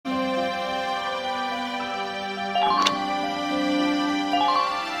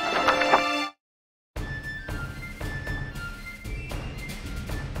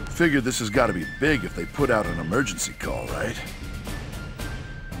figure this has got to be big if they put out an emergency call, right?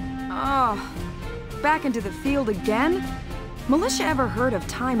 Oh, back into the field again? Militia ever heard of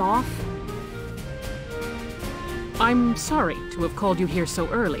time off? I'm sorry to have called you here so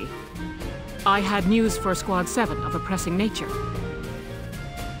early. I had news for Squad 7 of a pressing nature.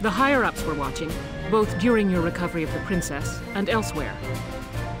 The higher-ups were watching, both during your recovery of the Princess and elsewhere.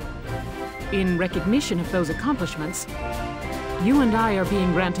 In recognition of those accomplishments, you and I are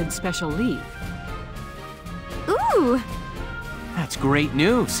being granted special leave. Ooh! That's great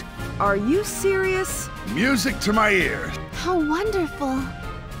news. Are you serious? Music to my ears. How wonderful.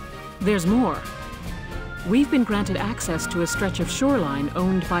 There's more. We've been granted access to a stretch of shoreline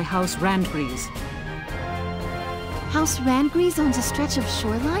owned by House Randgrease. House Randgrease owns a stretch of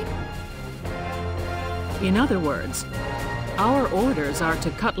shoreline? In other words, our orders are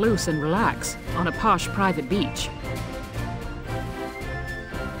to cut loose and relax on a posh private beach.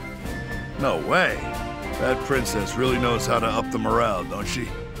 No way. That princess really knows how to up the morale, don't she?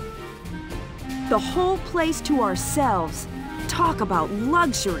 The whole place to ourselves. Talk about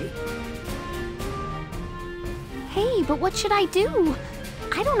luxury. Hey, but what should I do?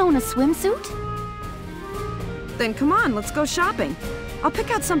 I don't own a swimsuit. Then come on, let's go shopping. I'll pick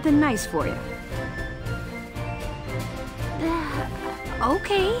out something nice for you.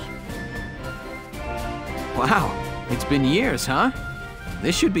 Okay. Wow, it's been years, huh?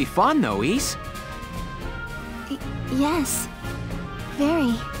 This should be fun, though, Ys. Yes.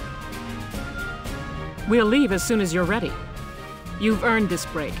 Very. We'll leave as soon as you're ready. You've earned this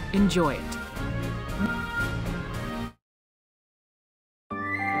break. Enjoy it.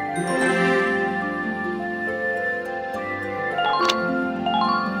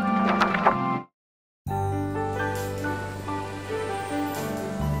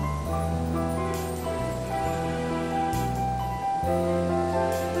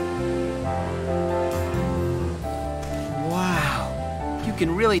 You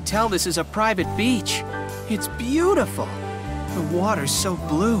can really tell this is a private beach. It's beautiful. The water's so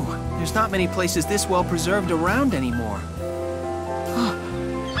blue. There's not many places this well preserved around anymore.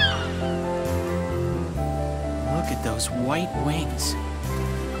 Look at those white wings.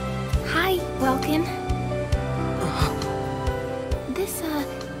 Hi, Welkin. This,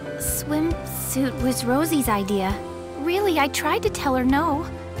 swimsuit was Rosie's idea. Really, I tried to tell her no.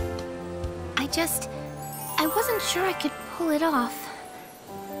 I wasn't sure I could pull it off.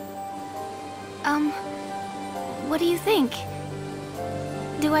 What do you think?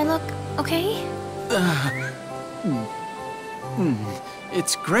 Do I look okay?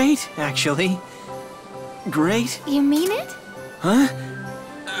 It's great, actually. Great. You mean it? Huh?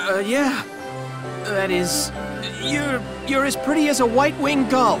 Yeah. That is, you're as pretty as a white-winged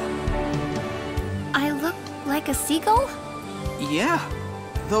gull. I look like a seagull? Yeah.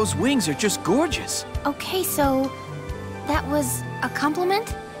 Those wings are just gorgeous. Okay, so that was a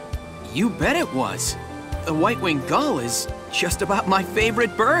compliment? You bet it was. The white-winged gull is just about my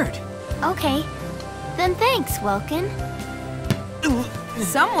favorite bird. Okay. Then thanks, Welkin.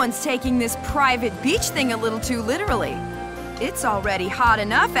 Someone's taking this private beach thing a little too literally. It's already hot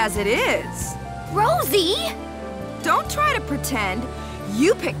enough as it is. Rosie! Don't try to pretend.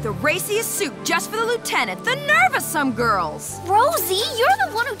 You picked the raciest suit just for the lieutenant. The nerve of some girls. Rosie, you're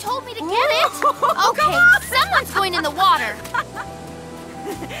the one who told me to get it. Okay, someone's going in the water.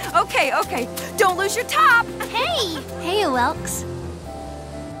 Okay. Don't lose your top. Hey! Hey, Welks.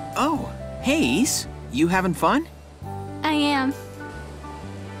 Oh, hey, Ys. You having fun? I am.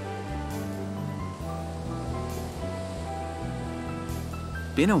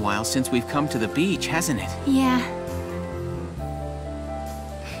 Been a while since we've come to the beach, hasn't it? Yeah.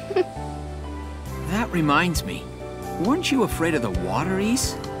 That reminds me. Weren't you afraid of the water,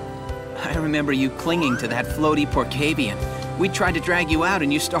 Ys? I remember you clinging to that floaty Porcavian. We tried to drag you out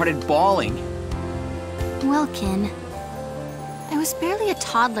and you started bawling. Welkin, I was barely a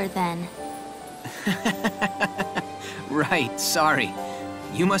toddler then. Right, sorry.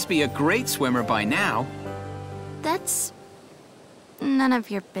 You must be a great swimmer by now. That's none of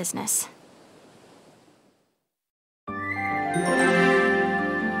your business.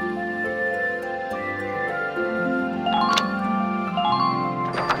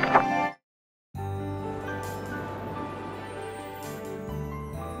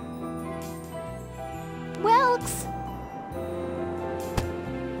 Welks!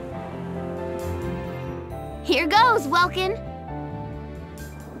 Here goes, Welkin!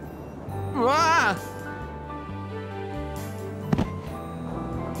 Ah!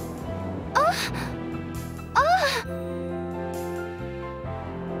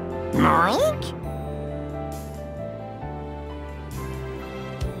 Mike?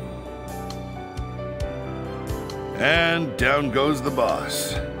 And down goes the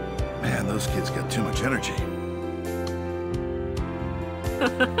boss. Man, those kids got too much energy.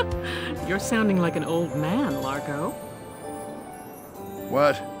 You're sounding like an old man, Largo.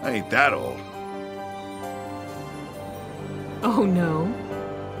 What? I ain't that old. Oh, no?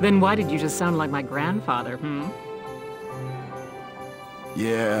 Then why did you just sound like my grandfather,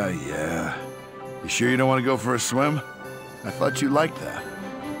 Yeah. You sure you don't want to go for a swim? I thought you liked that.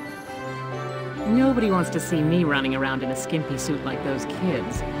 Nobody wants to see me running around in a skimpy suit like those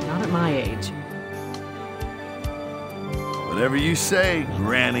kids. Not at my age. Whatever you say,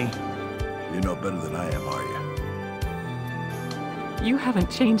 Granny. You're no better than I am, are you? You haven't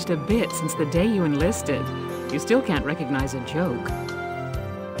changed a bit since the day you enlisted. You still can't recognize a joke.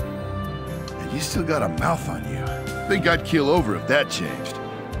 And you still got a mouth on you. Think I'd keel over if that changed.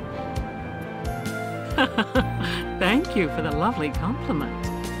 Thank you for the lovely compliment.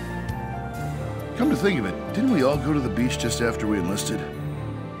 Come to think of it, didn't we all go to the beach just after we enlisted?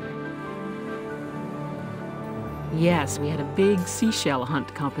 Yes, we had a big seashell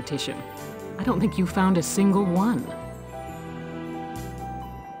hunt competition. I don't think you found a single one.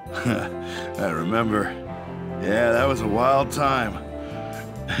 I remember. Yeah, that was a wild time.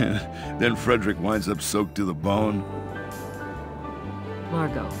 Then Frederick winds up soaked to the bone.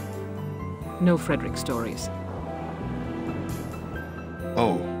 Largo, no Frederick stories.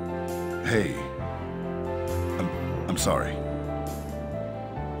 Oh, hey. I'm sorry.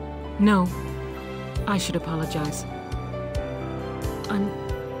 No, I should apologize. I'm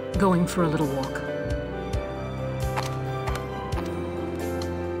going for a little walk.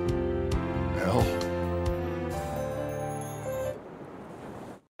 Well.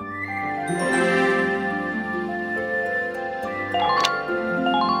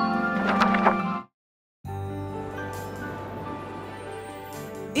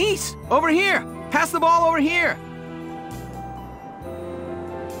 East, over here! Pass the ball over here!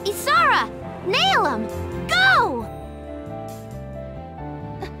 Isara! Nail him! Go!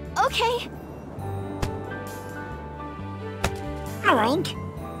 Okay. Alright.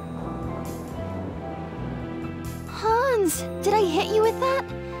 Hans, did I hit you with that?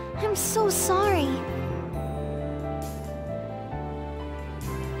 I'm so sorry.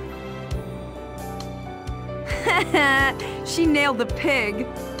 She nailed the pig.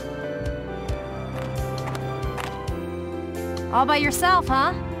 All by yourself,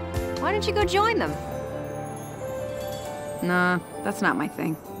 huh? Why don't you go join them? Nah, that's not my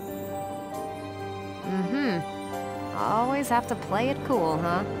thing. Always have to play it cool,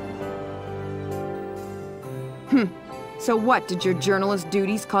 huh? So what, did your journalist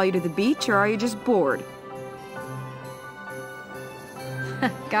duties call you to the beach, or are you just bored?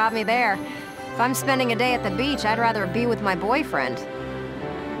 Got me there. If I'm spending a day at the beach, I'd rather be with my boyfriend.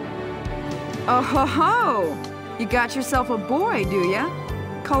 Oh ho ho! You got yourself a boy, do ya?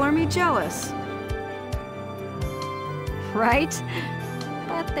 Color me jealous. Right?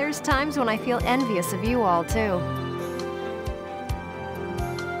 But there's times when I feel envious of you all, too.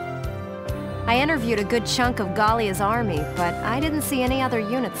 I interviewed a good chunk of Galia's army, but I didn't see any other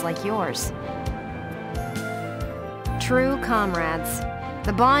units like yours. True comrades.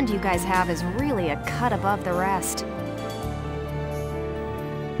 The bond you guys have is really a cut above the rest.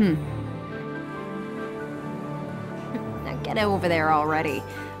 Now get over there already.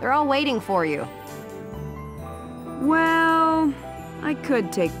 They're all waiting for you. Well, I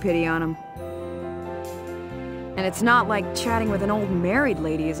could take pity on him. And it's not like chatting with an old married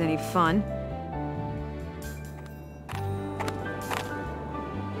lady is any fun.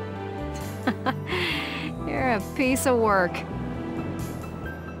 You're a piece of work.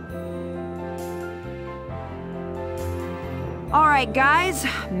 All right, guys,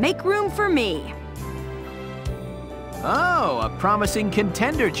 make room for me. Oh, a promising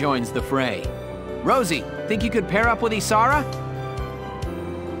contender joins the fray. Rosie, think you could pair up with Isara?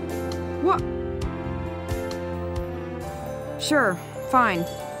 What? Sure, fine.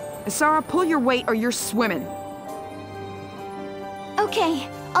 Isara, pull your weight or you're swimming. Okay,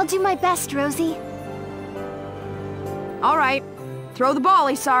 I'll do my best, Rosie. All right, throw the ball,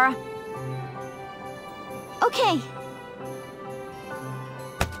 Isara. Okay.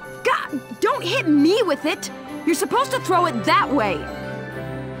 God, don't hit me with it! You're supposed to throw it that way!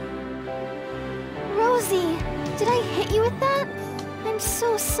 Rosie, did I hit you with that? I'm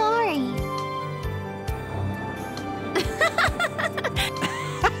so sorry.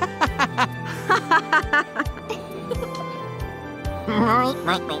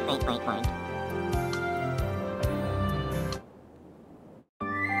 Wait.